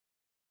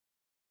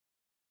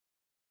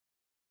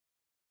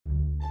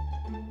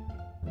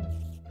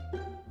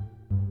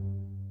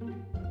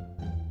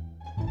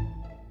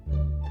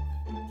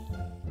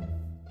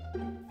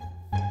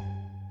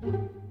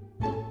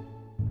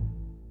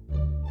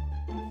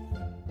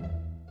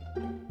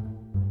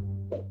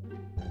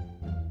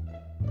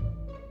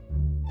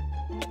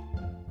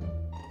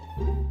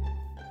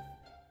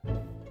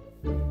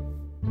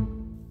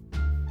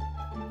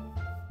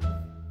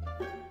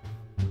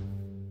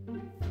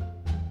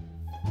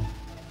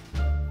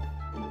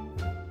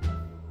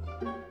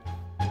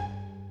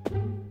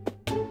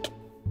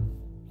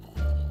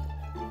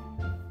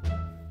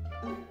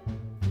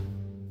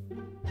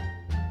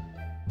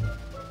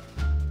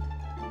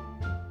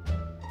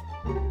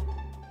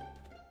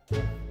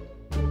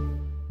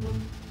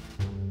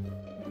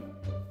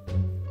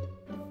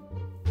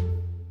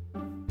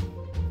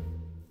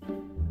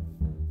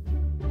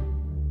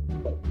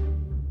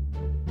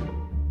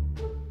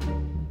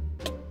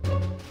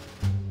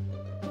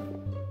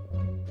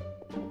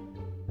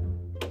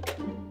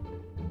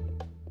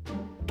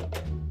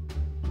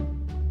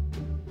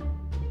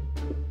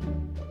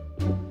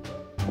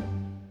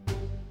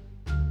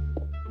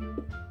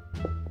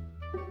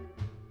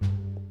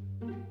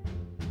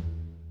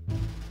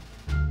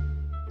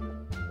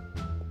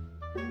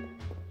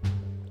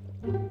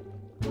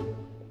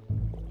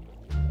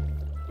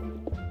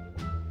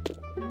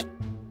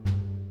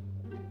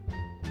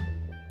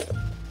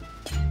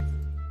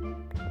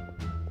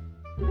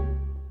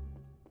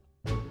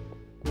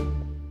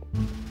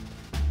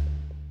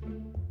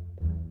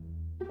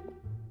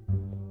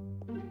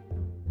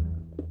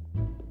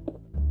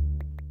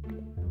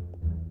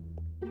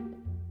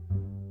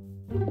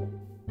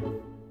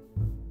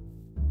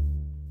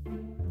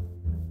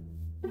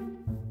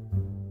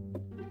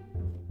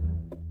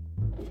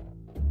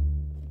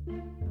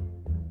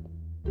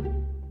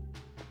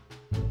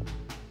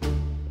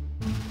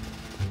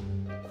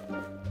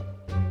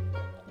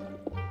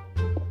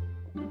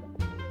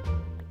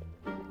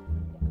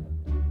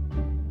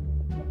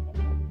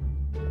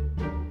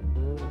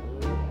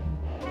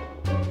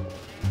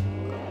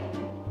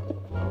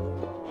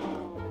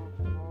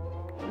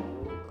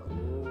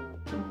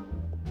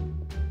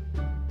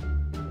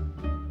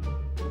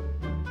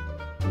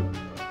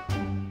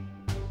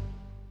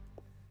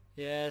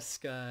Yes,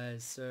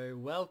 guys, so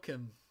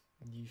welcome.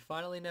 You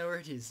finally know where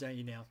it is, don't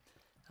you now?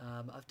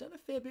 I've done a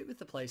fair bit with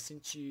the place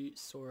since you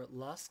saw it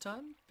last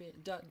time.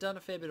 Done a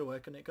fair bit of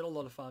work on it, got a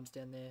lot of farms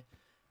down there.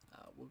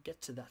 We'll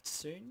get to that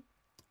soon.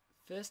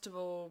 First of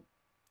all,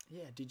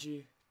 yeah, did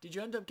you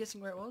end up guessing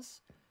where it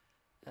was?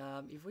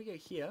 If we go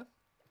here...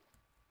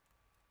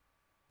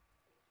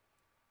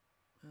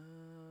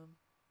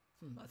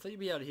 I thought you'd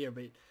be able to hear,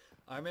 but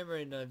I remember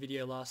in a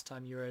video last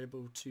time you were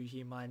able to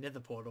hear my nether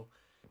portal,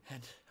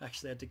 and I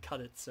actually had to cut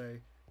it, so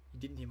you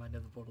didn't hear my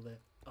nether portal there.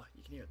 Oh,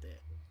 you can hear it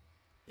there.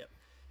 Yep.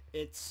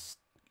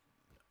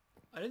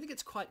 I don't think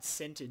it's quite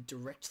centered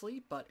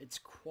directly, but it's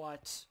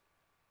quite...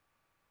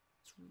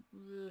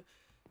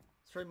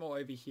 It's very more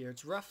over here.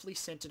 It's roughly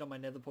centered on my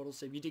nether portal,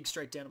 so if you dig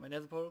straight down at my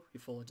nether portal, you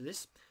fall into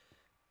this.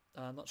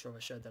 I'm not sure if I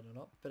showed that or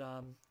not, but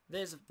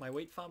there's my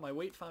wheat farm. My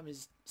wheat farm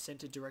is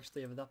centered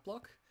directly over that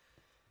block.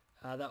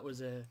 That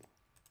was I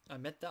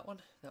meant that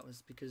one. That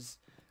was because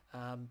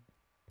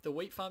the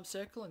wheat farm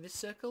circle and this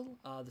circle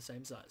are the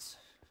same size.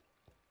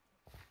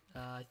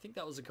 I think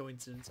that was a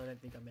coincidence. I don't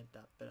think I meant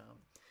that,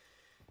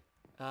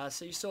 but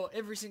so you saw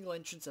every single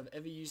entrance I've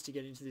ever used to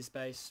get into this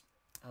base.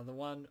 The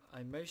one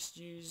I most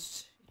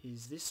used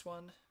is this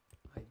one.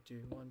 I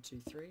do 1,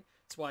 2, 3.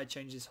 That's why I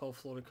changed this whole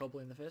floor to cobble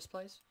in the first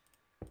place.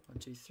 1,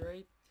 2,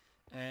 3,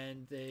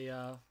 and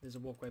there's a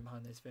walkway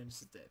behind those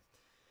furnaces there.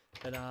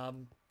 But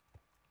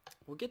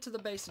we'll get to the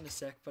base in a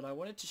sec, but I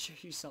wanted to show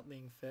you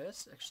something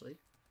first. Actually,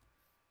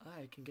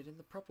 I can get in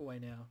the proper way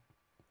now.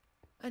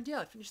 And yeah,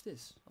 I finished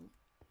this.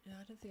 Yeah,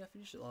 I don't think I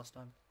finished it last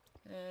time.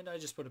 And I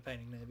just put a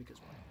painting there because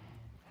why?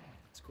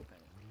 It's a cool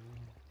painting.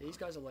 These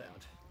guys are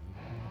loud.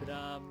 But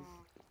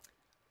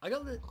I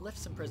left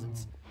some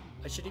presents.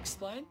 I should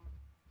explain.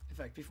 In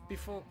fact,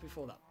 before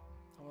that,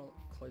 I want to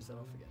close that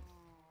off again.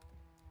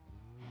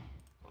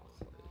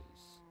 Close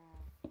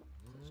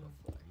off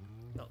like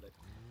that'll do.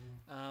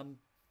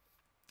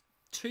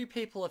 Two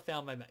people have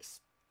found my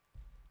base.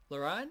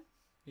 Lorraine,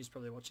 who's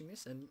probably watching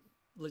this, and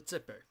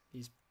Zippo,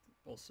 he's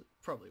also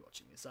probably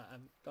watching this.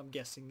 I'm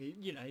guessing,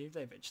 you know,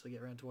 they eventually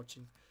get around to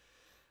watching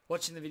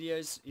the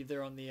videos,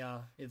 either on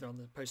the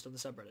post on the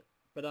subreddit.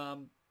 But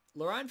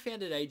Lorraine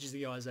found it ages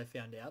ago, as I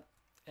found out,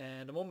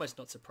 and I'm almost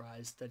not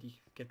surprised that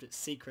he kept it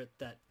secret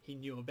that he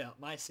knew about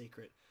my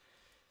secret,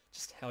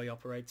 just how he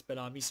operates. But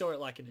he saw it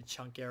like in a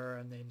chunk error,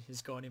 and then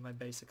he's gone in my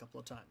base a couple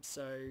of times.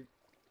 So,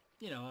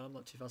 you know, I'm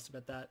not too fussed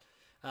about that.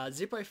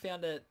 Zippo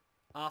found it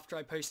after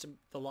I posted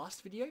the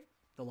last video,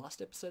 the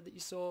last episode that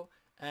you saw,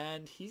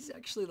 and he's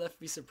actually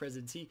left me some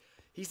presents.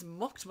 He's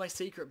mocked my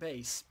secret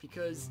base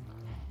because,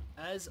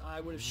 as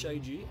I would have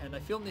showed you, and I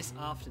filmed this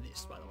after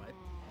this, by the way,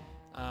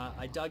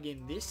 I dug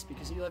in this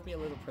because he left me a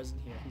little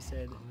present here. He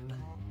said,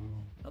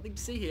 nothing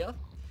to see here.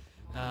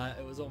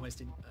 It was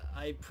almost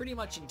I pretty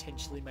much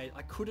intentionally made...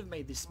 I could have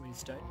made this smooth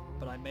stone,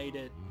 but I made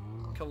it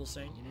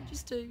cobblestone, you know,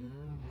 just to...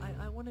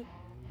 I wanted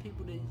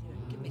people to, you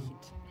know, give me a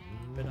hint.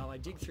 But I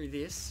dig through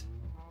this.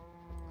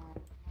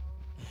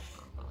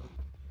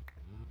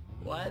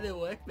 Why are there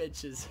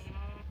workbenches?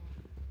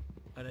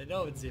 And I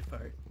know it's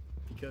Zippo,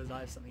 because I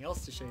have something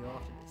else to show you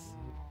after this.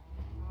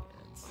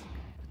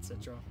 Yeah,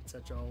 etc,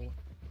 etc. I'll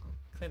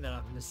clean that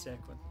up in a sec.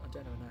 I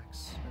don't have an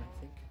axe, I don't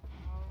think.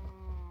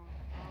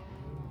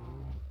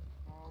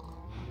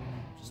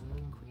 Just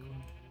make a quick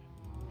one.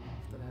 I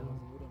thought I had all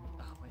the wood on.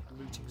 Ah, my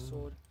looting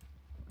sword.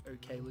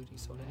 Okay, looting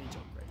sword. I need to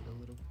upgrade it a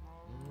little.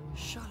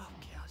 Shut up,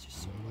 cows! You're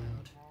so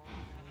loud.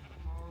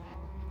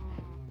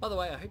 By the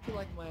way, I hope you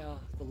like my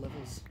the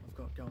levels I've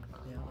got going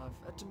now. I've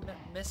had to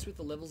mess with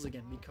the levels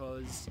again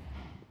because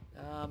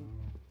I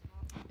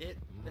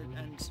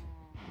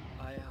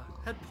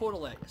had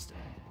Portal out yesterday.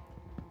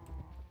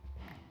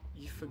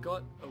 You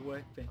forgot a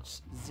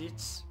workbench. Zip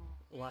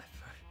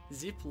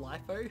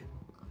LIFO.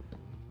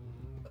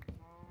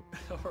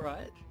 All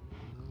right.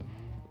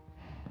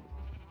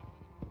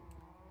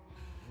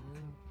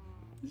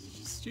 This is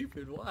just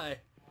stupid. Why?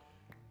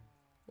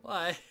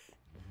 Why?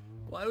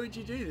 Why would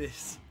you do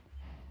this?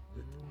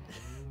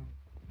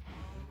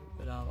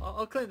 But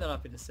I'll clean that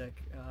up in a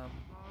sec.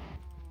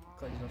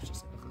 Close it off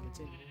just so nothing gets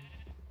in.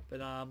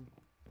 But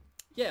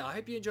yeah, I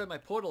hope you enjoyed my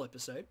Portal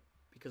episode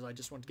because I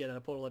just want to get out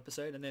a Portal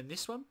episode, and then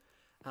this one.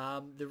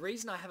 The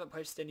reason I haven't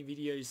posted any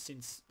videos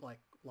since like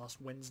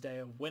last Wednesday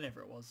or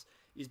whenever it was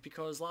is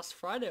because last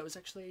Friday it was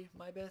actually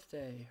my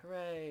birthday.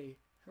 Hooray!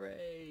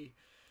 Hooray!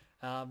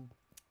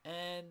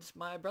 And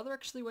my brother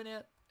actually went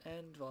out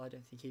and, well, I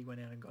don't think he went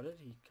out and got it.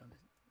 He kind of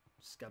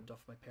scubbed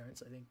off my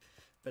parents, I think.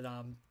 But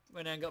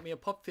went out and got me a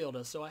pop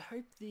filter. So I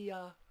hope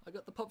I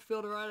got the pop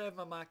filter right over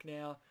my mark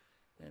now.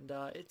 And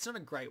it's not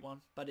a great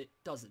one, but it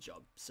does the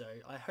job. So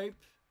I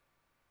hope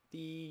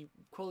the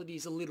quality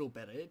is a little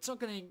better. It's not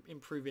going to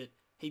improve it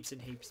heaps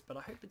and heaps, but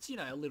I hope it's, you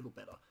know, a little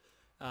better.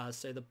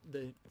 So the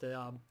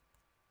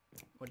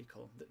what do you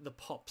call them? The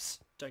pops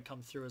don't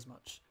come through as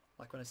much.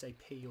 Like when I say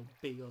P or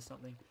B or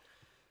something.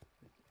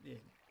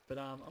 Yeah. But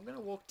I'm going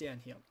to walk down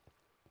here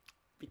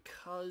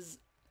because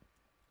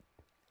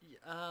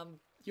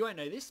you won't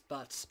know this,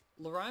 but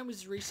Lorraine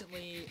was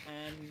recently,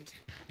 and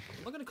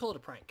I'm not going to call it a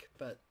prank,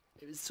 but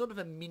It was sort of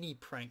a mini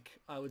prank,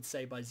 I would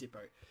say, by Zippo.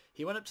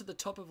 He went up to the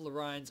top of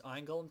Lorion's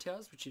Iron Golem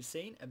Towers, which you've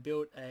seen, and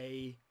built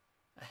a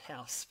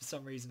house for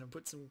some reason and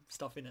put some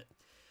stuff in it.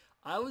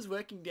 I was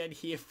working down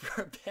here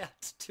for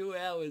about 2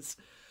 hours,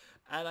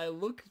 and I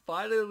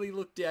finally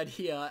look down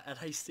here, and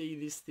I see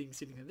this thing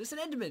sitting there. There's an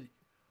Enderman!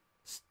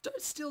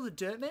 Don't steal the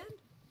dirt, man!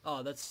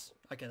 Oh, that's...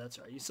 Okay, that's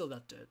right. You saw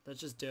that dirt. That's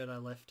just dirt I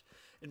left.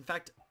 In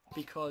fact,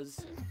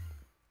 because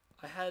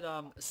I had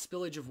a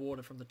spillage of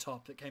water from the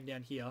top that came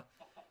down here,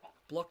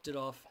 blocked it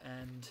off,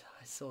 and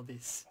I saw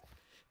this.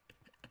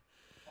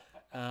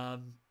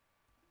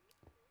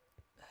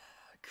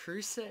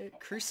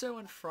 Crusoe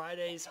and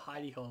Friday's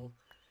hidey hole.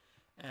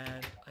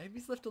 And I hope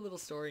he's left a little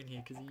story in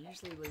here, because he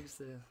usually leaves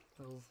the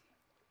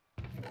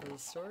little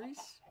stories.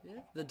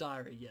 Yeah, the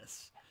diary,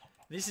 yes.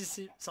 This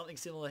is something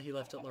similar he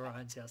left at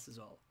Lorion's house as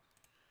well.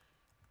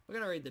 We're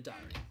going to read the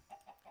diary.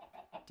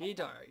 Dear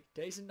diary,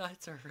 days and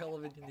nights are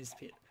irrelevant in this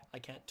pit. I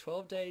count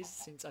 12 days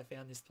since I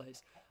found this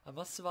place. I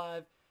must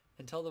survive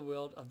and tell the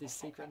world of this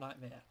secret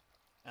nightmare.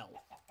 L.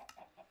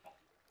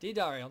 Dear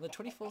diary, on the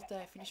 24th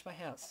day I finished my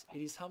house. It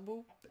is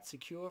humble but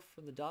secure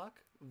from the dark,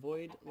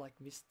 void like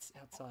mists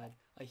outside.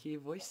 I hear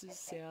voices,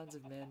 sounds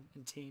of men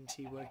and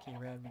TNT working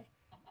around me.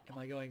 Am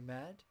I going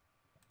mad?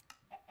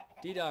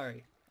 Dear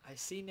diary, I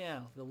see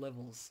now the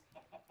levels,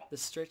 the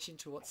stretch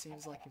into what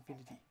seems like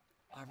infinity.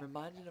 I'm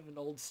reminded of an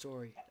old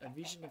story, a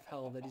vision of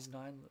hell that is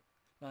nine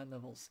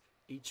levels,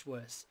 each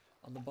worse.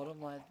 On the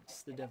bottom lies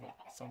the devil.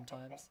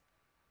 Sometimes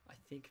I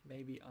think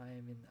maybe I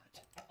am in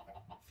that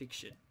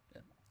fiction.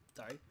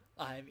 Sorry,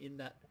 I am in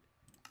that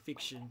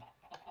fiction,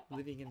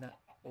 living in that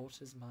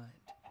author's mind.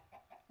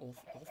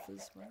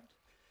 Author's mind?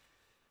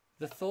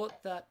 The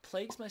thought that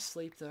plagues my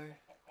sleep, though,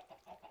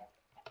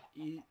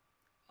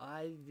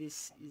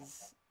 this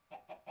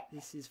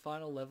is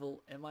final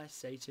level. Am I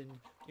Satan,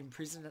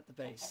 imprisoned at the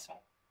base?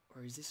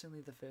 Or is this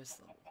only the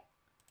first level?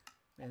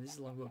 Man, this is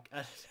a long book.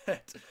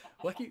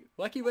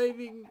 Wacky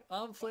waving,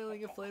 arm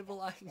flailing inflatable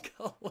iron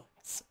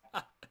colors.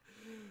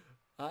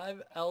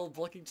 I'm Al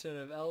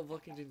Blockington of Al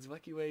Blockington's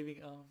wacky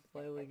waving, arm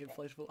flailing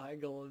inflatable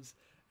iron golems,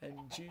 and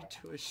due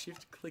to a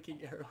shift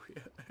clicking error we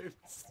are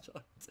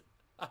overstocked.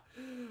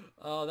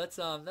 Oh,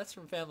 that's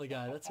from Family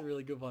Guy. That's a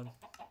really good one.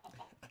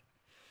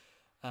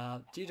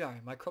 Dear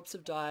diary, my crops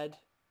have died.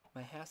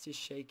 My house is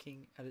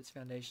shaking at its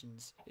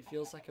foundations. It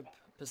feels like a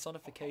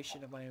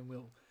personification of my own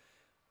will.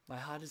 My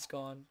heart is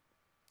gone.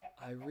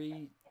 I resow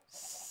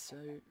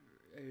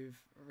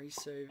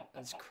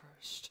as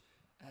crushed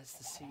as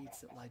the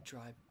seeds that lie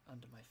dry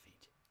under my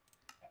feet.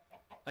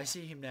 I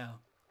see him now.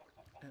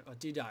 Oh,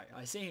 dear diary,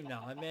 I see him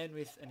now, a man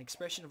with an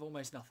expression of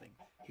almost nothing.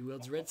 He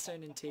wields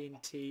redstone and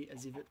TNT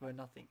as if it were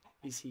nothing.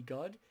 Is he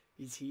God?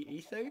 Is he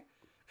Etho?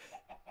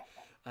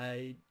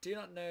 I do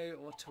not know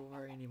what to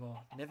worry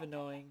anymore, never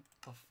knowing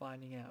or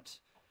finding out.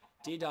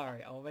 Dear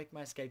diary, I will make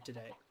my escape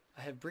today.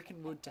 I have brick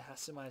and wood to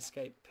hasten my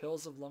escape,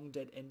 pearls of long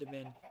dead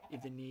endermen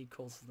if the need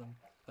calls for them.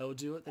 I will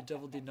do what the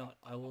devil did not.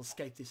 I will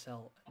escape this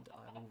hell, and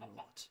I will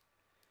rule it.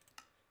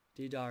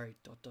 Dear diary, ...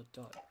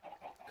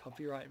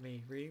 Copyright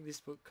me. Reading this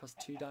book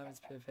costs 2 diamonds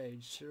per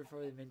page. Should have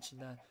probably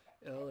mentioned that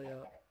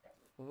earlier.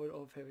 Forward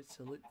all payments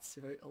to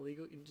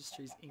Illegal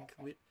Industries Inc.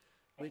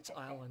 Lit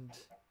Island.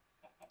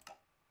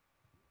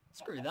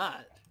 Screw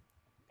that.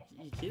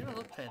 You kidding? I'm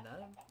not paying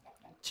that.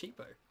 I'm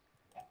cheapo.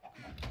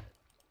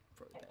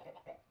 Probably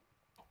pay.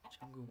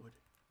 Junglewood.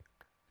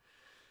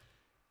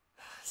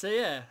 So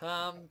yeah,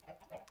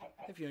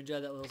 hope you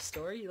enjoyed that little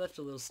story. You left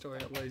a little story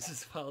at Lowe's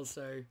as well,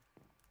 so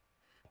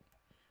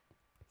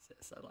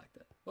yes, I like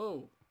that.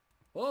 Whoa!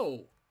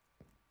 Whoa!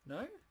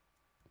 No?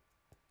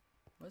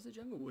 Where's the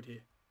Junglewood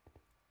here?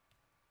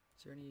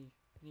 Is there any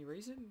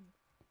reason?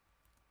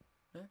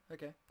 No?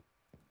 Okay.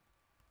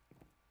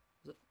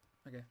 Is it?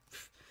 Okay.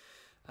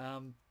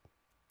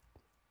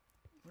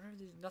 Whatever,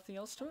 there's nothing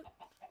else to it?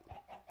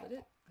 Is that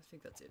it? I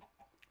think that's it.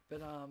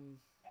 But,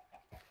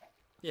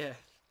 yeah,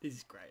 this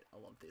is great. I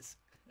love this.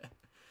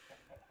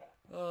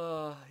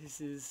 Oh,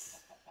 this is...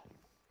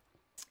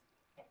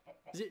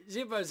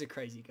 Zippo's a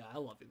crazy guy. I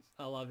love him.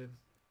 I love him.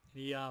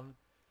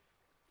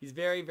 He's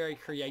very, very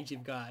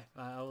creative guy.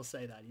 I will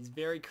say that. He's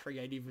very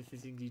creative with the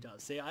things he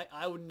does. See,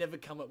 I would never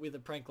come up with a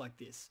prank like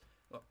this.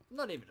 Well,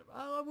 not even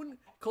I wouldn't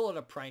call it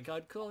a prank.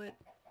 I'd call it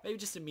maybe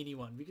just a mini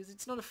one, because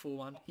it's not a full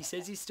one. He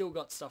says he's still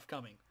got stuff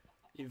coming,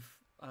 if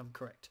I'm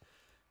correct.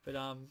 But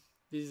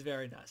this is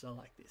very nice. I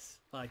like this.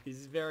 This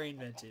is very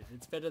inventive.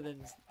 It's better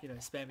than, you know,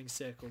 spamming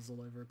circles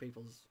all over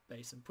people's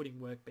base and putting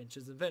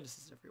workbenches and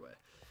furnaces everywhere.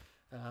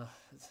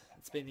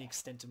 It's been the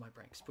extent of my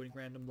pranks, putting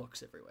random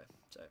blocks everywhere.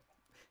 So,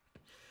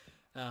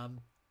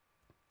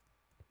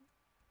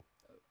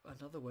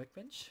 another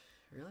workbench?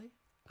 Really?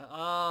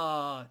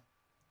 I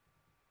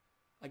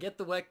get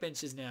the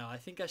workbenches now. I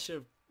think I should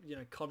have, you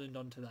know, cottoned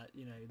onto that.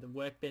 You know, the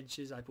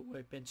workbenches. I put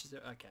workbenches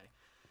there.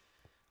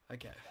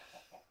 Okay.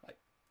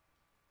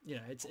 You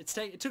know,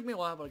 it took me a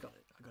while, but I got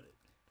it.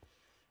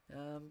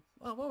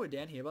 Well, while we're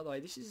down here, by the way,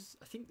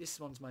 I think this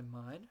one's my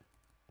mine.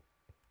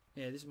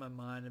 Yeah, this is my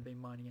mine. I've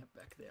been mining out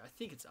back there. I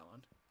think it's that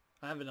one.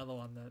 I have another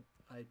one that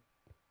I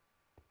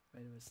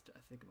made a I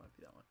think it might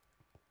be that one.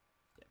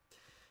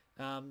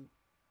 Yeah.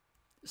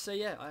 So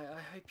yeah,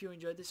 I hope you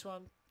enjoyed this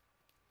one.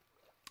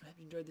 I hope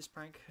you enjoyed this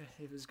prank.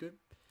 It was good.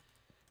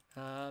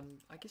 I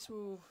guess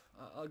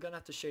I'm gonna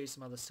have to show you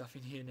some other stuff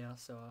in here now,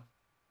 so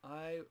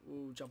I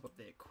will jump up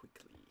there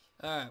quickly.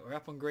 Alright, we're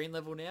up on green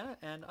level now,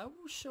 and I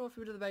will show off a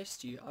bit of the base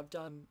to you. I've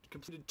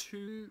completed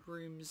 2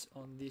 rooms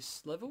on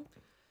this level.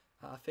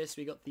 First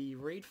we got the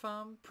reed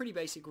farm, pretty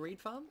basic reed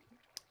farm.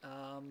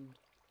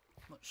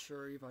 Not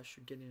sure if I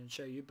should get in and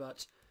show you,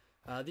 but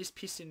this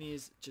piston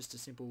is just a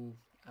simple,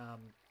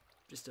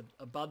 just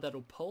a bud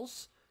that'll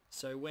pulse.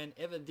 So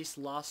whenever this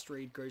last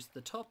reed goes to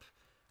the top,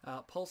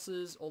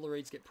 pulses, all the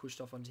reeds get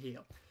pushed off onto here.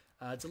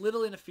 It's a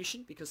little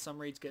inefficient because some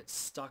reeds get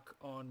stuck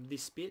on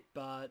this bit,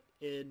 but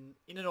in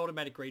an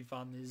automatic reed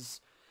farm,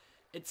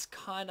 it's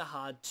kind of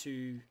hard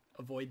to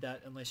avoid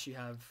that unless you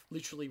have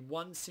literally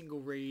one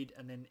single reed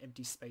and then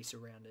empty space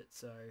around it.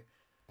 So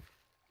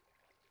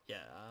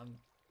yeah,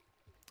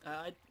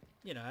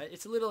 you know,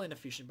 it's a little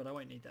inefficient, but I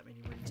won't need that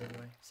many reeds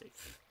anyway. See,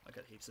 I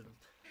got heaps of them.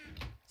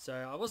 So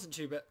I wasn't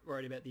too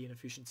worried about the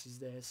inefficiencies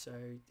there. So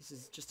this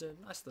is just a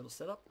nice little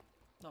setup.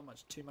 Not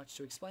too much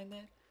to explain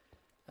there.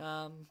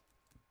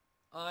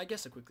 I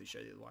guess I'll quickly show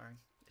you the wiring.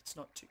 It's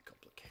not too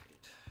complicated.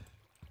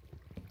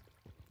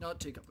 Not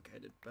too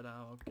complicated, but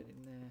I'll get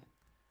in there.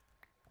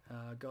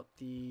 Got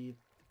the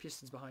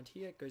pistons behind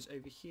here. It goes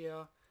over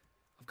here.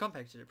 I've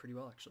compacted it pretty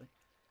well, actually.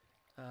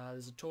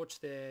 There's a torch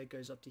there.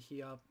 Goes up to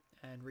here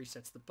and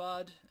resets the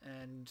bud.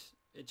 And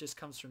it just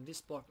comes from this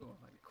block. Oh, I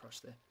might get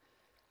crushed there.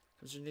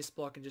 Comes from this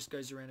block and just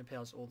goes around and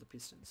powers all the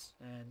pistons.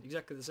 And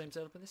exactly the same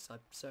setup on this side.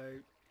 So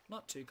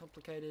not too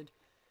complicated.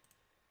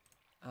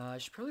 I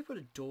should probably put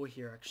a door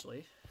here,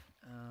 actually.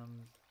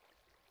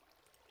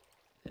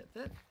 Yeah,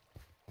 that.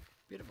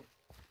 Beautiful.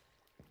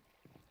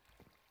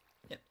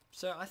 Yeah,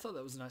 so I thought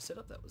that was a nice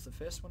setup. That was the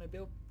first one I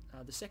built.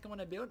 The second one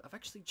I built, I've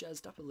actually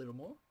jazzed up a little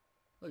more.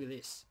 Look at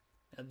this.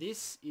 Now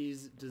this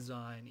is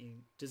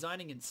designing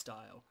in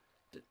style.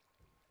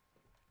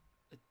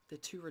 They're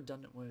 2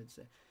 redundant words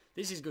there.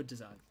 This is good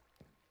design.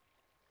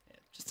 Yeah,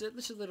 just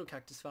a little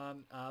cactus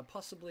farm.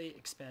 Possibly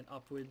expand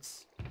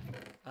upwards.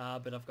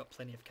 But I've got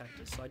plenty of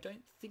cactus, so I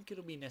don't think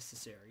it'll be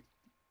necessary.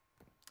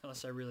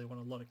 Unless I really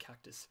want a lot of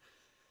cactus.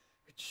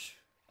 Which,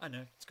 I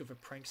know, it's good for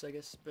pranks, I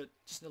guess. But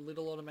just a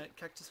little automatic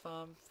cactus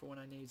farm for when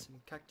I need some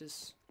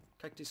cactus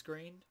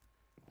green.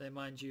 Though,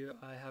 mind you,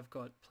 I have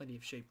got plenty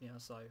of sheep now,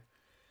 so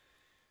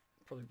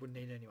probably wouldn't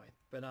need it anyway.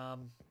 But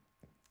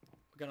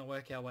we're going to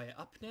work our way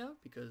up now,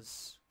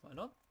 because why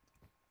not?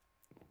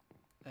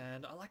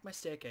 And I like my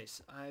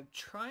staircase. I'm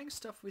trying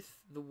stuff with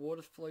the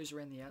water flows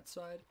around the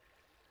outside.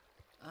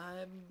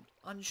 I'm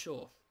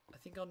unsure. I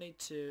think I'll need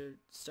to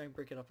stone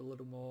brick it up a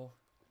little more.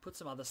 Put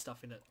some other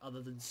stuff in it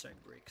other than stone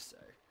brick, so.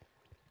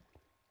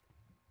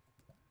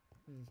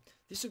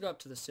 This will go up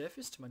to the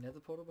surface, to my nether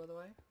portal, by the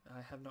way.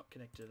 I have not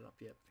connected it up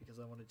yet because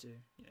I wanted to,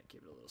 you know,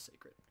 keep it a little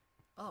secret.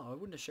 Oh, I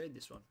wouldn't have showed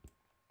this one.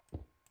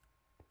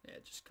 Yeah,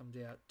 it just comes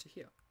out to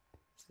here.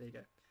 So there you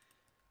go.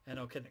 And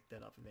I'll connect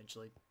that up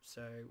eventually.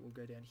 So we'll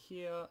go down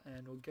here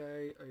and we'll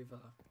go over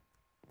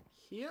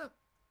here,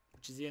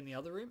 which is the only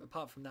other room,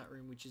 apart from that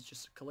room, which is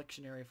just a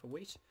collection area for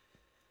wheat.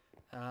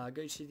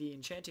 Go to the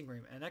enchanting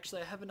room, and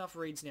actually I have enough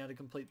reeds now to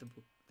complete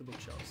the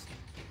bookshelves.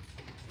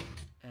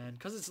 And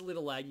because it's a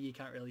little laggy, you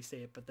can't really see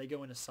it, but they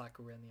go in a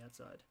cycle around the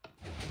outside.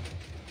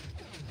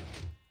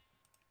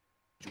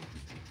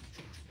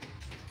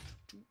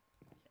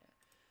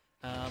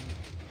 Yeah.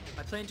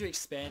 I plan to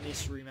expand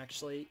this room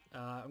actually.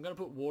 I'm going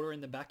to put water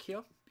in the back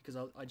here, because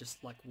I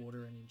just like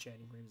water and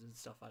enchanting rooms and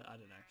stuff, I don't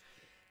know.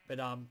 But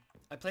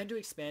I plan to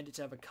expand it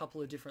to have a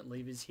couple of different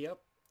levers here,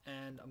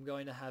 and I'm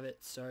going to have it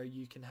so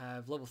you can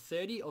have level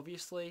 30,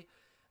 obviously.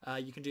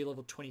 You can do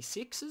level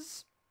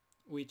 26s,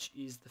 which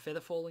is the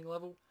feather falling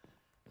level,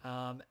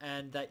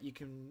 and that you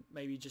can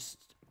maybe just,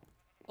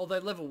 although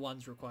level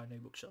 1s require no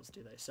bookshelves,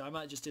 do they? So I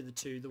might just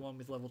do the one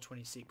with level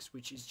 26,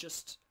 which is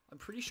just, I'm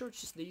pretty sure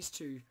it's just these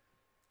 2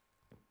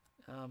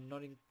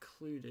 not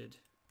included,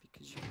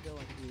 because you can go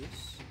like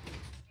this,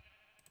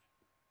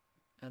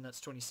 and that's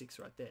 26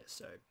 right there,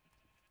 so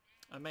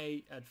I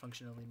may add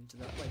functionality into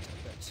that later,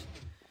 but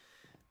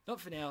not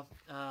for now.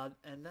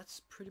 And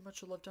that's pretty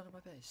much all I've done on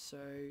my base. So,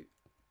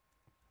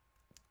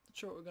 not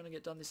sure what we're going to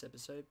get done this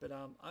episode, but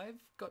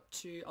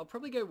I'll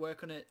probably go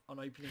work on it, on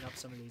opening up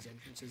some of these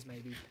entrances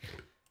maybe,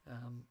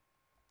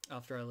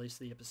 after I release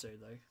the episode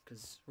though,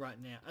 because right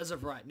now, as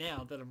of right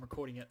now that I'm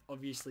recording it,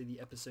 obviously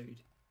the episode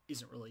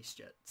isn't released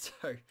yet.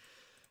 So,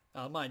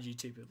 mind you,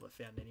 2 people have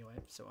found anyway.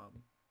 So,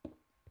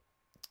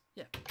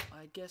 yeah,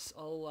 I guess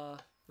I'll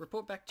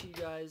report back to you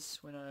guys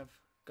when I've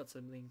got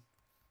something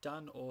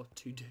done or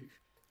to do.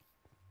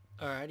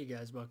 Alrighty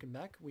guys, welcome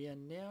back. We are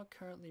now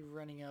currently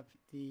running up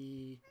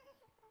the,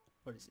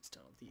 what is this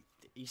tunnel? The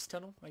east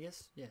tunnel, I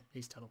guess? Yeah,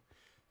 east tunnel.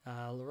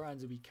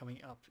 Lorines will be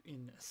coming up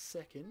in a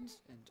second,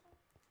 and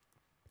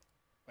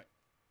wait,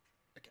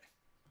 okay,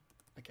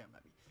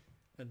 maybe.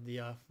 And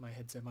my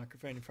headset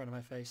microphone in front of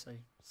my face, I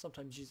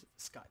sometimes use it for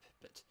Skype,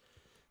 but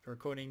for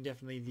recording,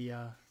 definitely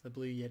the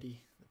Blue Yeti,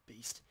 the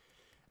beast.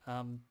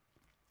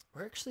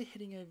 We're actually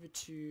heading over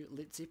to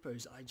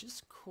Zippo's. I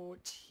just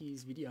caught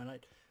his video, and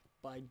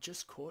by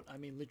just caught, I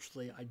mean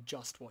literally I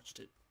just watched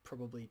it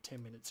probably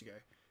 10 minutes ago.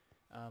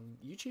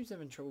 YouTube's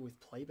having trouble with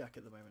playback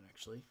at the moment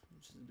actually,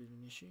 which is a bit of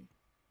an issue.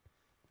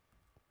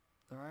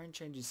 Lorraine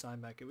changed his sign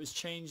back. It was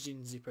changed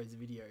in Zippo's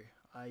video.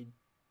 I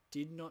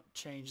did not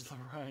change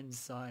Lorraine's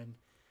sign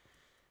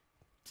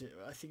to,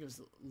 I think it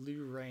was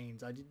Lou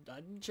Raines. I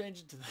didn't change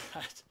it to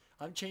that.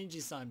 I've changed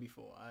his sign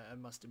before, I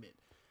must admit.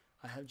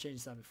 I have changed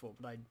his sign before,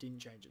 but I didn't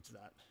change it to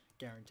that.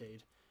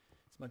 Guaranteed.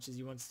 As much as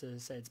he wants to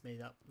say it's me,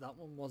 that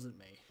one wasn't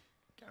me.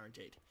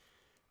 Guaranteed.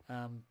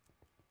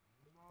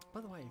 By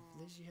the way,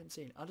 for those you hadn't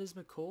seen, Udders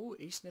McCall,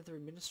 East Nether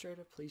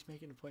Administrator, please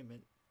make an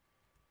appointment.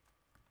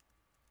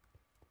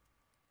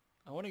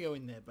 I want to go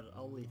in there, but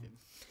I'll leave him.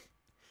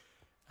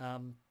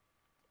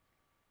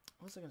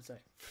 What was I going to say?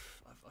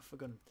 I've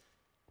forgotten.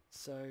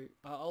 So,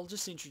 I'll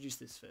just introduce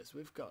this first.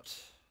 We've got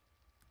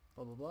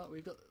blah blah blah.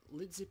 We've got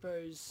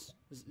Zippo's,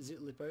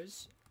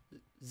 Zitlipo.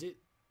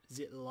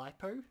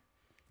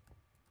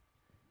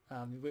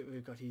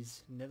 We've got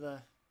his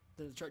Nether.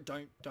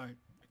 Don't.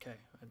 Okay,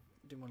 I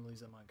didn't want to lose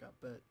that mic up,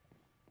 but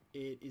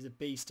it is a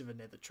beast of a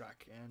Nether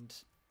track, and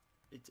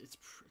it's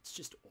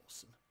just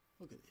awesome.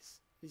 Look at this.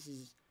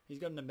 He's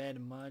got an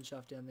abandoned mine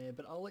shaft down there,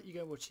 but I'll let you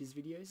go watch his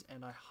videos,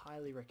 and I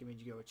highly recommend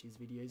you go watch his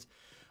videos.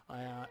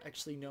 I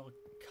actually know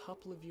a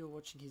couple of you are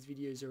watching his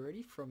videos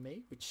already from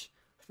me, which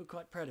I feel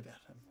quite proud about.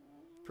 I'm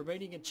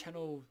promoting a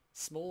channel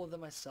smaller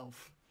than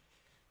myself,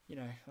 you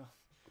know,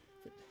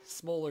 but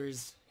smaller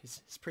is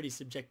pretty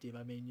subjective.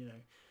 I mean, you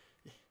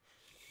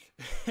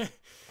know.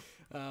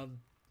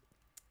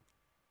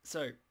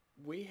 So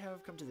we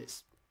have come to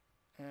this,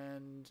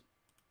 and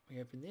we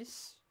open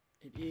this.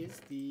 It is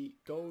the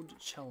Gold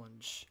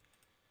Challenge.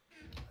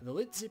 The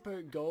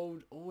Zippo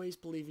Gold Always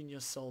Believe in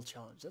Your Soul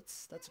Challenge.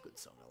 That's a good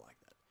song. I like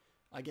that.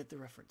 I get the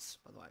reference,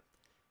 by the way.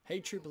 Hey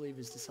true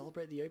believers, to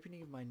celebrate the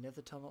opening of my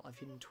nether tunnel, I've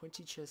hidden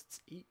 20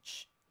 chests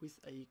each with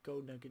a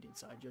gold nugget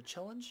inside. Your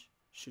challenge,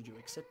 should you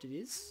accept it,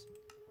 is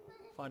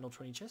find all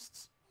 20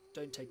 chests.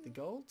 Don't take the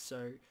gold,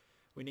 so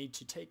we need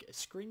to take a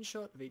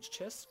screenshot of each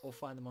chest or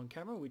find them on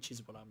camera, which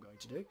is what I'm going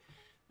to do,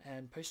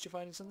 and post your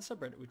findings on the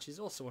subreddit, which is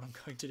also what I'm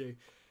going to do.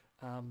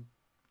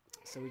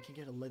 So we can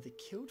get a leather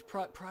kilt.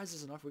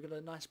 Prizes enough. We've got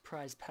a nice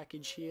prize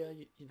package here.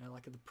 You know,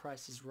 like the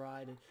Price is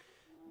Right. And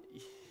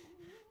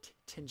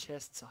 10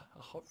 chests,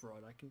 a hot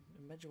rod. I can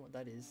imagine what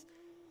that is.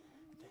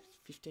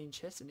 15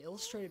 chests, an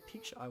illustrated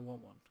picture. I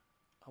want one.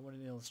 I want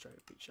an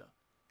illustrated picture.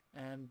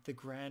 And the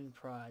grand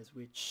prize,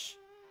 which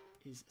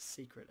is a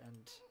secret,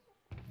 and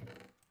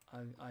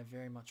I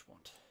very much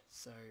want.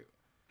 So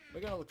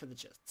we're going to look for the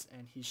chests.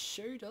 And he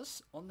showed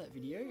us on that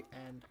video,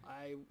 and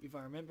if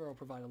I remember, I'll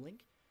provide a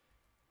link.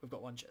 We've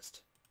got one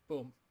chest.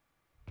 Boom.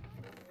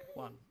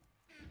 One.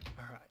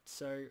 Alright,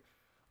 so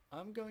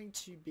I'm going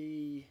to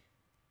be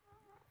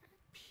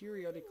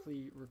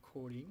periodically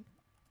recording.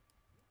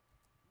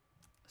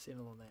 I see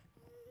another one there.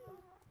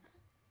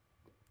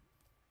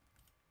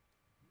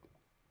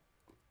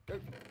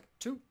 Go.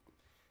 2.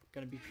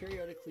 Going to be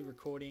periodically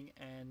recording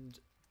and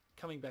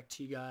coming back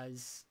to you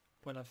guys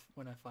when I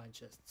find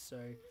chests. So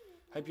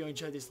hope you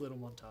enjoy this little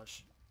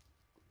montage.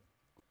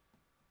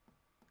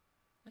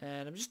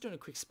 And I'm just doing a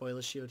quick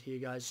spoiler shield here,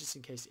 guys, just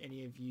in case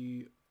any of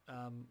you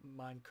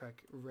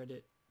Mindcrack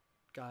Reddit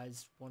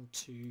guys want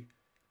to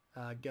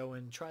go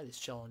and try this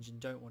challenge and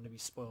don't want to be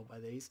spoiled by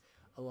these.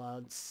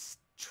 I'll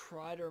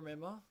try to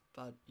remember,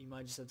 but you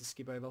might just have to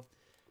skip over.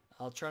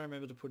 I'll try to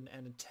remember to put an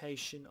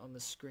annotation on the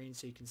screen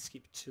so you can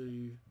skip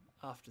to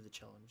after the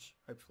challenge,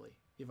 hopefully,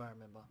 if I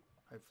remember,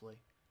 hopefully.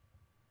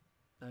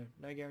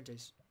 No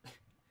guarantees.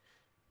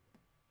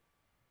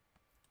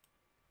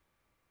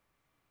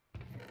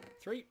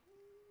 3.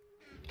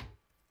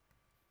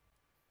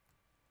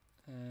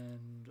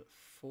 And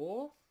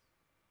 4.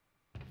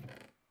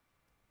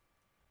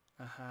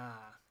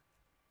 Aha.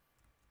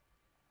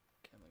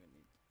 Okay,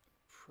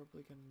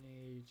 probably gonna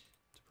need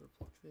to put a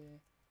block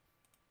there.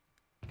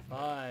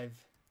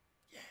 5.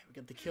 Yeah, we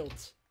got the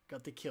kilt.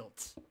 Got the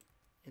kilt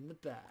in the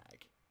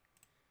bag.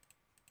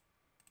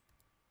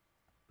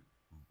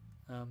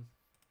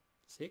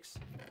 6.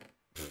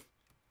 That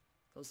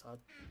was hard.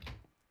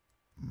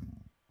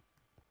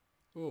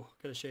 Ooh,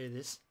 gotta show you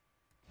this.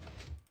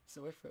 Does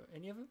that work for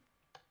any of them?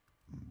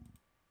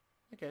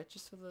 Okay,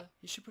 just for the...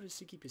 You should put a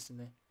sticky piston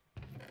there.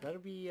 That'll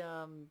be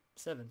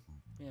 7.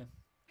 Yeah.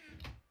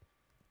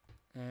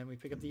 And we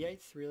pick up the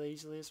 8th really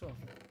easily as well.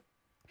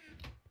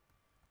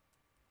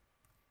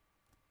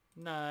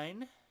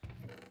 9.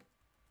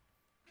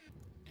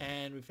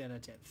 And we found our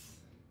 10th.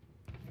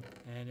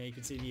 And you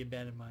can see the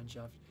abandoned mine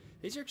shaft.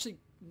 These are actually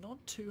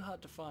not too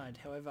hard to find.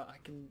 However, I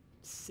can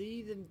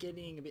see them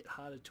getting a bit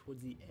harder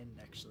towards the end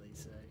actually.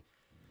 So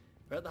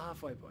we're at the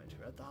halfway point.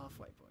 We're at the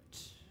halfway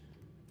point.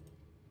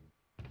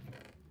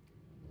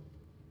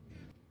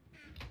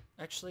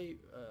 Actually,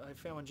 I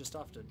found one just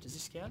after. Does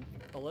this count?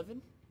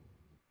 11?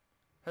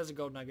 Has a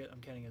gold nugget. I'm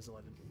counting as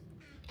 11.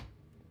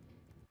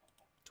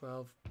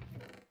 12.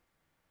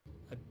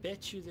 I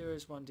bet you there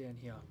is one down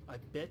here. I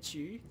bet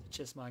you the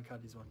chest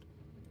minecart is one.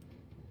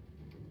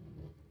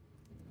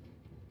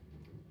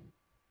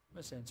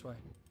 Where's Sans way?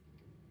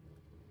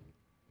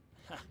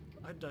 Ha!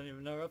 I don't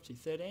even know we're up to.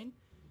 13?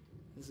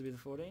 This will be the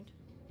 14.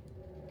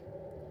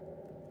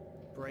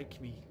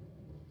 Break me.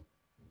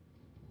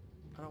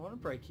 I don't want to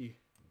break you.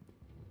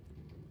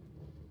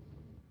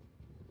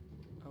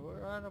 Oh,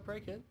 alright, I'll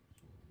break it.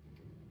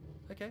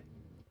 Okay.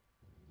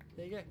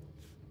 There you go.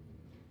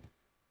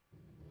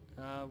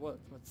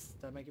 What's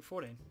that make it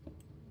 14?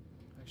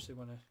 I actually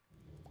want to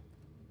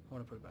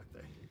put it back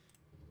there.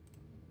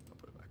 I'll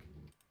put it back.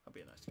 I'll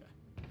be a nice guy.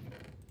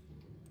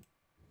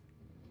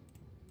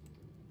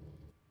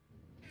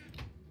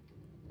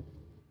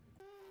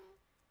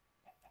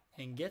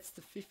 And gets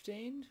the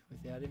 15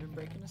 without even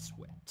breaking a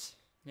sweat.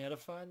 Now to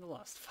find the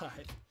last 5.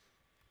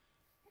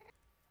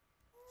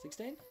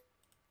 16?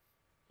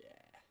 Yeah.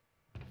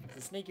 It's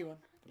a sneaky one,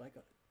 but I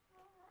got it.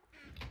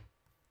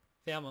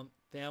 Found one.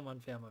 Don't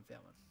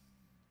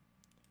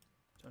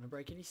want to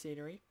break any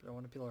scenery, but I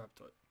want to pillar up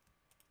to it.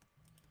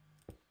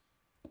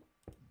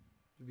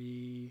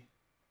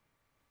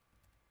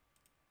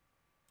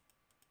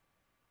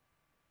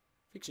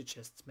 Fix your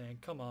chests, man.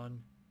 Come on.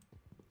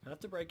 I have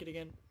to break it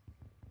again.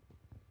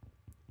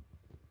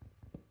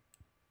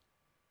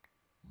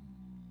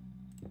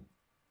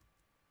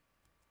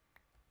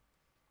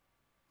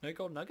 No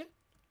gold nugget?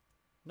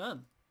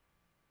 None.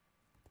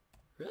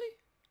 Really?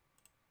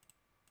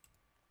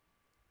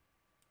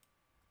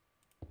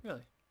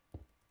 Really?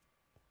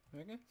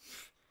 Okay.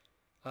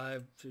 I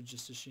should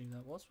just assume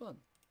that was one.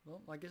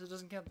 Well, I guess it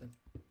doesn't count then.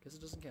 Guess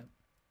it doesn't count.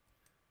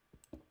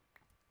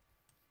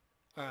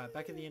 Alright,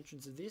 back at the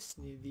entrance of this,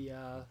 near the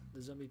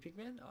zombie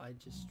pigman, I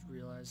just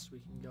realised we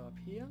can go up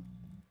here.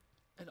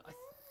 And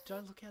did I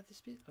look out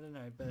this bit? I don't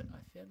know, but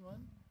I found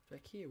one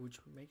back here,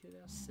 which would make it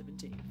our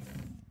 17th.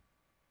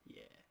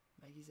 Yeah,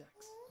 Maggie's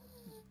axe.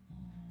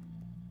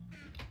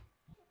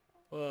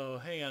 Whoa,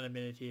 hang on a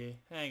minute here.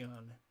 Hang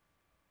on.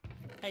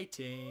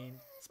 18.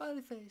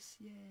 Smiley face,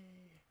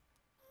 yay.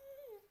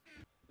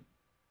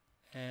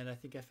 And I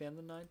think I found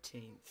the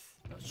 19th.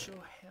 Not sure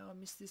how I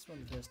missed this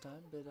one the first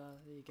time, but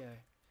there you go.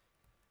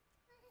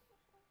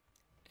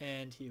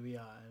 And here we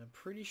are, and I'm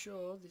pretty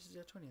sure this is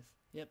our 20th.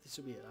 Yep, this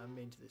will be it. I haven't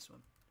been to this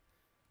one.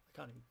 I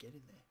can't even get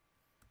in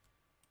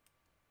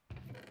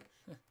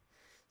there.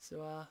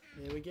 So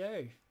there we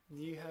go.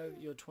 You have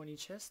your 20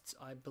 chests.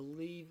 I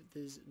believe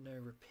there's no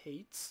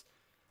repeats.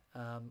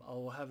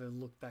 I'll have a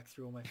look back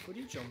through all my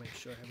footage. I'll make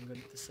sure I haven't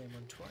got the same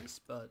one twice,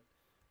 but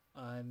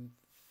I'm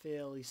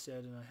fairly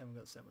certain I haven't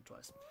got the same one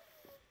twice.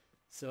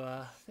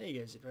 So there you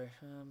go, Zippo.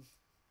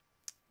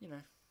 You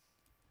know,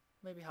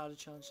 maybe harder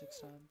challenge next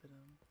time, but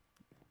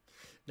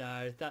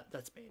no,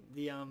 that's been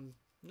the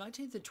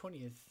 19th and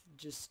 20th.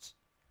 Just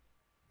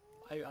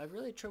I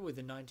really had trouble with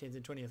the 19th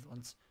and 20th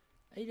ones.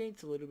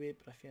 18th a little bit,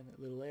 but I found that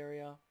little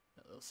area,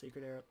 that little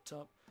secret area up the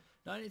top.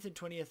 19th and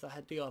 20th I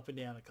had to go up and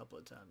down a couple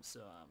of times.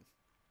 So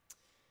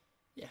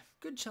yeah,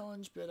 good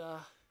challenge, but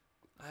I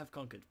have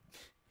conquered.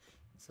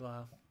 So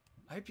I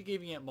hope you're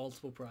giving out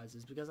multiple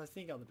prizes, because I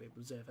think other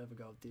people deserve to have a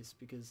go at this,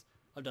 because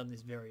I've done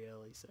this very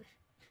early. So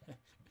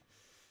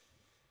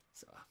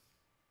so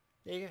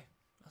there you go.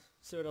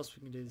 See what else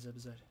we can do this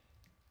episode.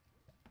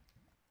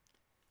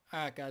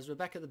 Alright guys, we're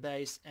back at the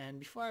base, and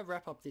before I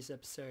wrap up this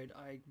episode,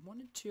 I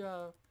wanted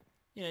to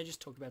you know,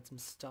 just talk about some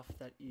stuff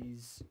that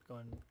is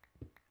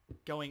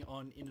going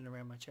on in and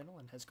around my channel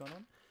and has gone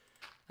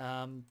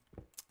on.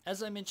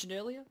 As I mentioned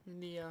earlier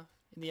in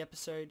the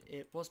episode,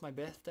 it was my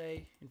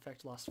birthday, in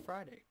fact last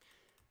Friday,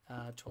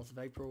 12th of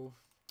April.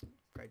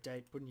 Great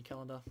date, put in your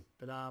calendar.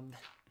 But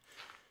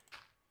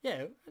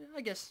yeah,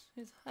 I guess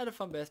I had a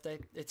fun birthday.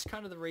 It's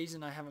kind of the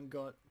reason I haven't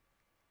got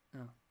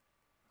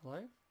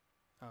hello?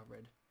 Oh,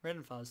 red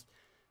and fuzz.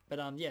 But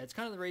yeah, it's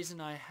kind of the reason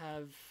I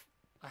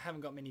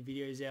haven't got many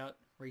videos out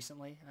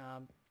recently.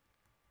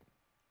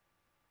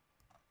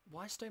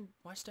 Why stone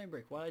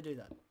brick? Why did I do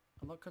that?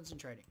 I'm not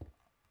concentrating.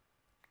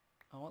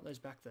 I want those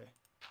back though.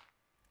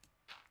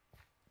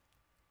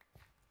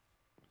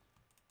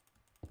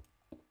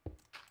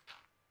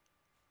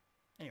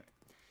 Anyway,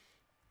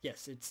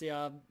 yes, it's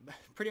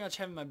pretty much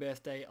having my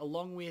birthday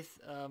along with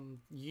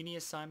uni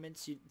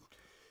assignments.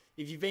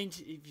 If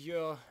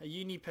you're a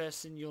uni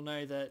person, you'll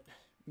know that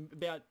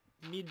about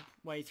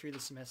midway through the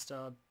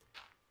semester,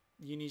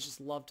 unis just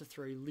love to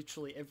throw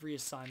literally every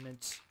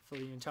assignment for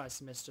the entire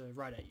semester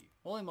right at you,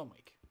 all in 1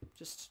 week.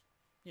 Just,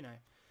 you know,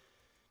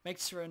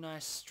 makes for a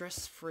nice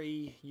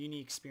stress-free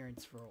uni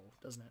experience for all,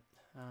 doesn't it?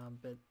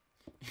 But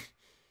you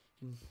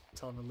can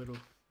tell I'm a little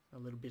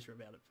bitter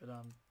about it.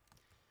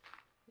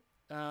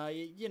 But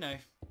you know,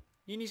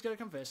 uni's got to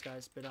come first,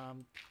 guys. But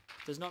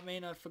does not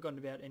mean I've forgotten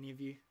about any of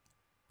you.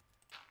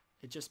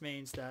 It just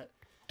means that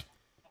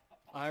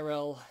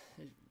IRL,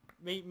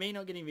 me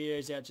not getting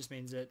videos out just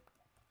means that,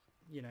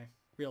 you know,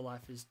 real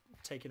life is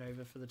taken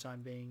over for the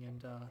time being,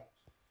 and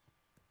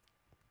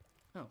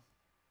oh,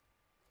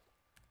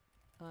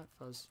 alright,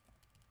 fuzz.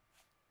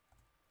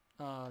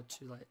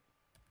 Too late.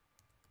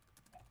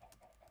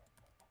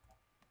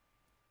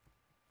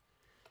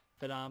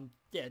 But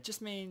yeah, it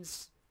just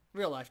means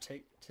real life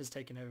has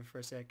taken over for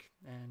a sec,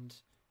 and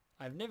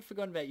I've never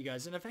forgotten about you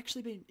guys. And I've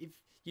actually been, if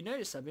you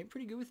notice, I've been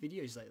pretty good with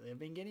videos lately. I've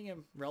been getting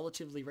them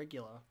relatively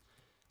regular.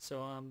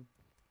 So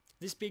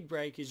this big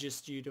break is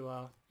just due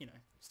to you know,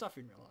 stuff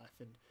in real life,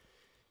 and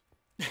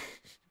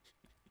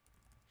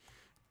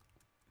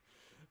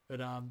but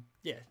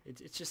yeah,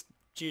 it's just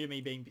due to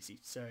me being busy.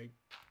 So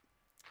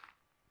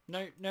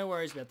no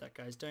worries about that,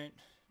 guys. Don't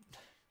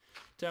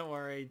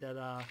worry that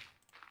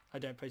I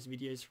don't post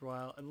videos for a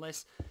while,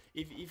 unless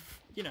if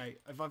you know,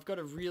 if I've got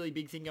a really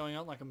big thing going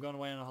on, like I'm going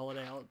away on a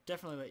holiday, I'll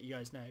definitely let you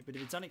guys know. But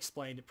if it's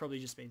unexplained, it probably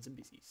just means I'm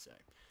busy. So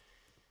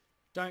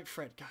don't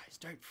fret, guys.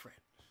 Don't fret.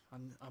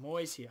 I'm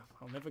always here.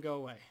 I'll never go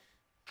away.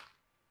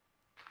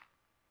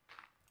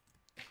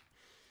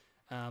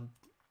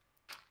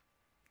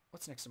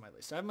 What's next on my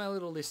list? I have my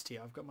little list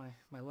here. I've got my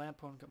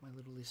lamp on, got my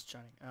little list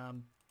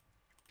shining.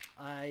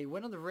 I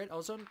went on the I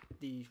was on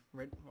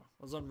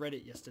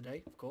Reddit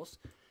yesterday, of course,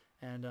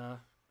 and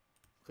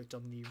clicked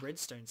on the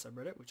Redstone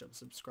subreddit, which I'm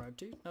subscribed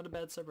to. Not a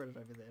bad subreddit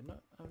over there.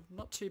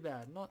 Not too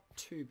bad. Not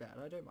too bad.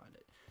 I don't mind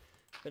it.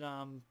 But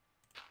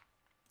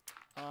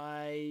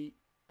I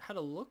had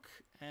a look,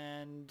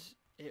 and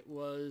it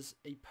was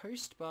a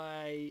post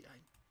by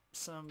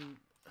some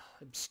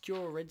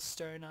obscure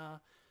redstoner,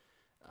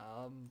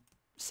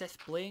 Seth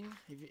Bling,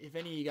 if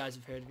any of you guys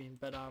have heard of him.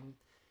 But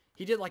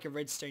he did like a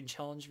redstone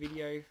challenge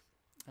video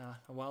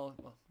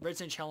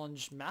redstone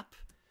challenge map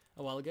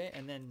a while ago,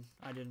 and then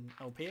I did an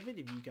LP of it,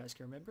 if you guys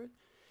can remember it.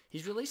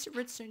 He's released a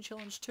redstone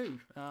challenge too.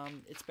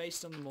 It's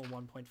based on the more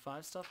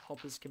 1.5 stuff,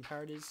 hoppers,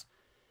 comparators,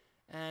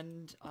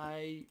 and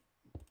I'm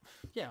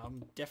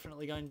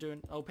definitely going to do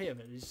an LP of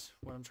it, is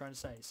what I'm trying to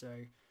say. So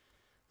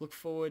look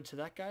forward to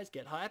that, guys.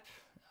 Get hype.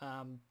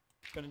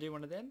 Gonna do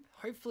one of them.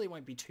 Hopefully it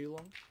won't be too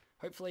long.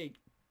 Hopefully,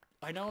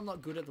 I know I'm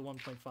not good at the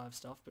 1.5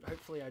 stuff, but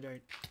hopefully I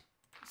don't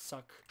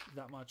suck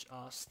that much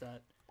ass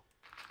that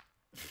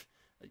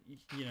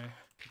you know,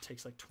 it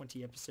takes like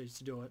 20 episodes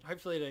to do it.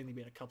 Hopefully it'll only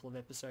be a couple of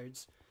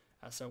episodes,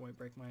 so it won't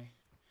break my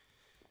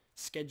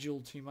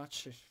schedule too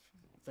much.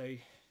 Though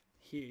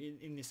here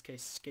in this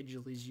case,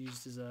 schedule is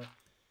used as a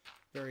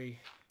very,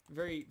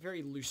 very,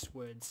 very loose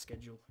word,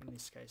 schedule in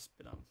this case.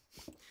 But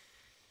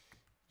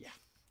yeah.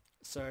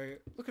 So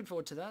looking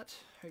forward to that.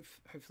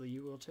 Hopefully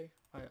you will too.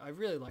 I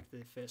really like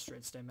the first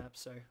redstone map,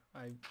 so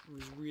I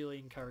was really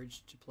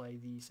encouraged to play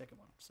the second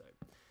one. So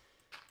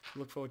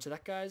look forward to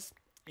that, guys.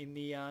 In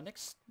the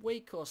next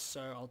week or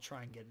so, I'll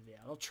try and get it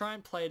out. I'll try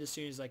and play it as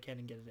soon as I can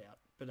and get it out.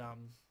 But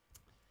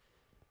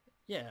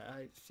yeah,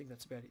 I think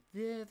that's about it.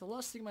 Yeah, the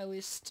last thing on my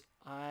list,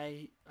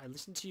 I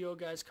listened to your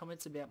guys'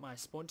 comments about my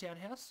Spawn Town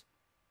house.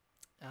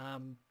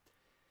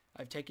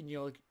 I've taken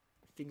your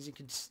things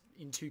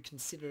into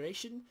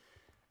consideration.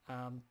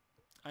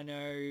 I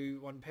know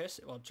one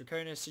person, well,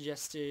 Dracona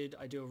suggested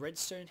I do a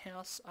redstone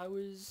house. I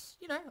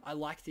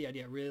like the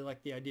idea. I really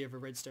like the idea of a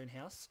redstone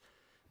house,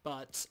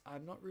 but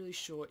I'm not really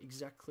sure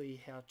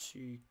exactly how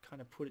to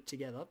kind of put it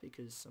together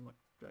because I'm not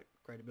that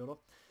great a builder.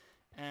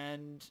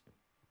 And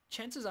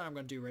chances are I'm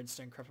going to do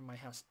redstone crap in my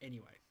house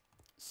anyway.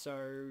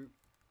 So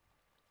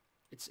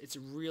it's a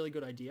really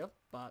good idea,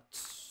 but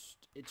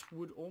it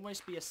would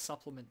almost be a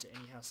supplement to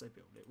any house I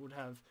build. It would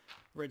have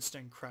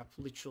redstone crap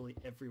literally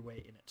everywhere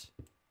in it.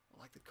 I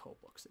like the coal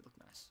blocks, they look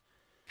nice.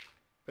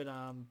 But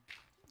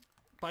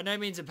by no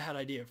means a bad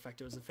idea. In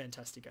fact, it was a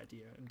fantastic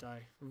idea, and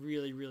I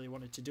really, really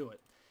wanted to do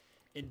it.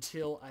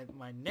 Until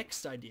my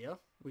next idea,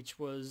 which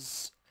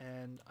was,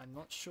 and I'm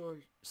not sure,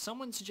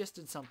 someone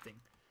suggested something,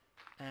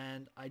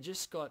 and it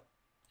just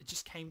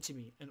came to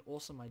me, an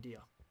awesome idea.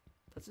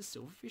 That's a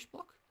silverfish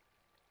block?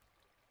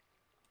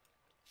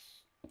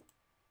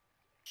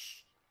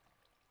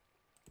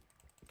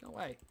 Go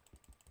away.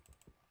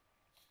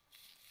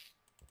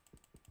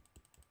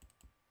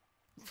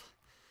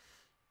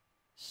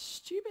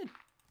 Stupid.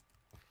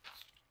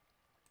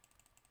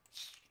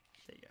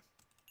 There you go.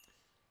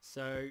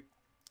 So,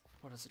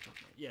 what is it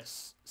talking about?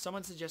 Yes,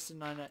 someone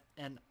suggested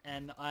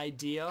an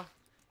idea,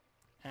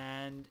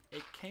 and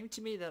it came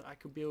to me that I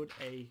could build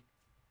a,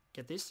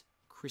 get this,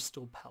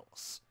 crystal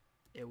palace.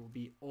 It will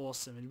be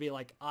awesome. It'd be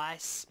like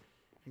ice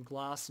and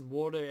glass and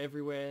water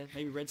everywhere.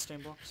 Maybe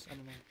redstone blocks. I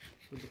don't know.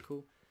 It would look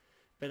cool.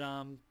 But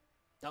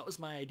that was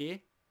my idea.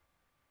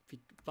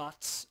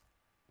 But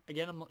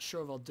again, I'm not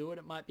sure if I'll do it.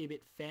 It might be a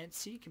bit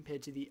fancy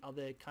compared to the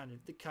other kind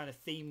of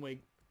theme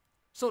we've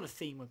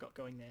got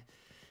going there.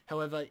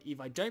 However, if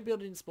I don't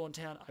build it in Spawn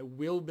Town, I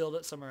will build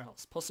it somewhere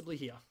else, possibly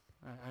here.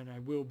 And I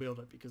will build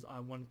it because I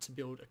want to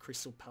build a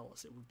crystal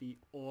palace. It would be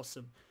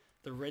awesome.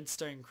 The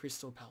redstone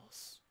crystal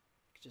palace.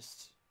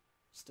 Just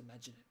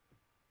imagine it.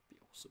 It'd be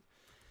awesome.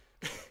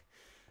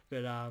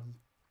 But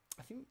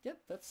I think, yep,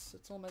 that's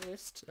on my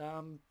list.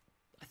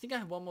 I think I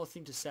have one more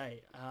thing to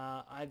say.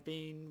 I've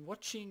been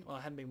watching, well,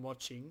 I haven't been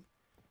watching,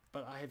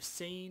 but I have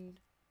seen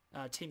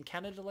Team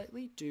Canada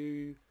lately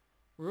do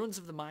Ruins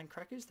of the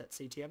Mindcrackers, that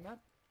CTM map.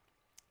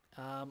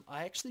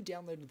 I actually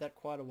downloaded that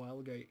quite a while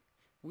ago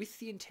with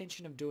the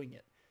intention of doing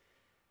it.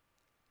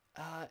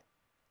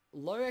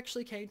 Lo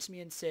actually came to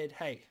me and said,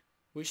 hey,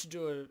 we should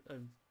do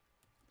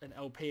an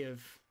LP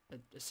of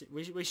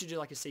we should do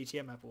like a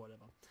CTM map or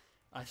whatever.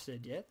 I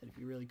said, yeah, that'd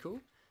be really cool.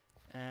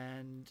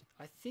 And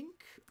I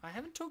think, I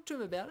haven't talked to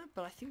him about it,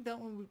 but I think that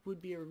one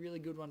would be a really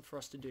good one for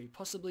us to do.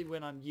 Possibly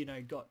when I'm,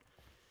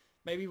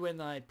 maybe when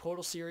the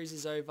Portal series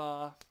is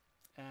over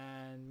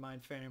and my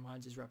Inferno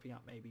Mines is wrapping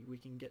up, maybe we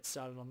can get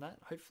started on that,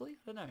 hopefully.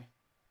 I don't know.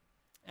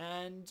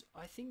 And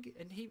I think,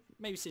 and he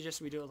maybe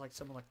suggested we do it like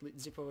someone like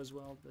Zippo as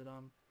well, but,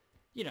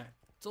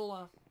 it's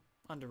all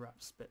under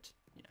wraps, but,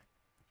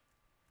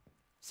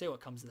 see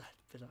what comes of that.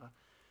 But I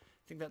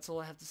think that's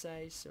all I have to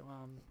say, so,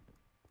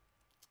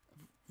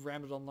 I've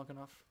rambled on long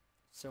enough.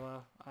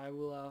 So I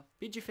will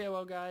bid you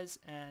farewell, guys,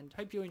 and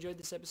hope you enjoyed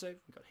this episode.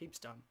 We got heaps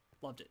done.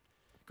 Loved it.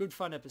 Good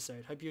fun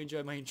episode. Hope you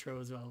enjoyed my intro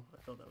as well.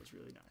 I thought that was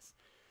really nice.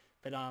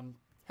 But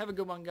have a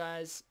good one,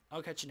 guys.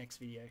 I'll catch you next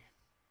video.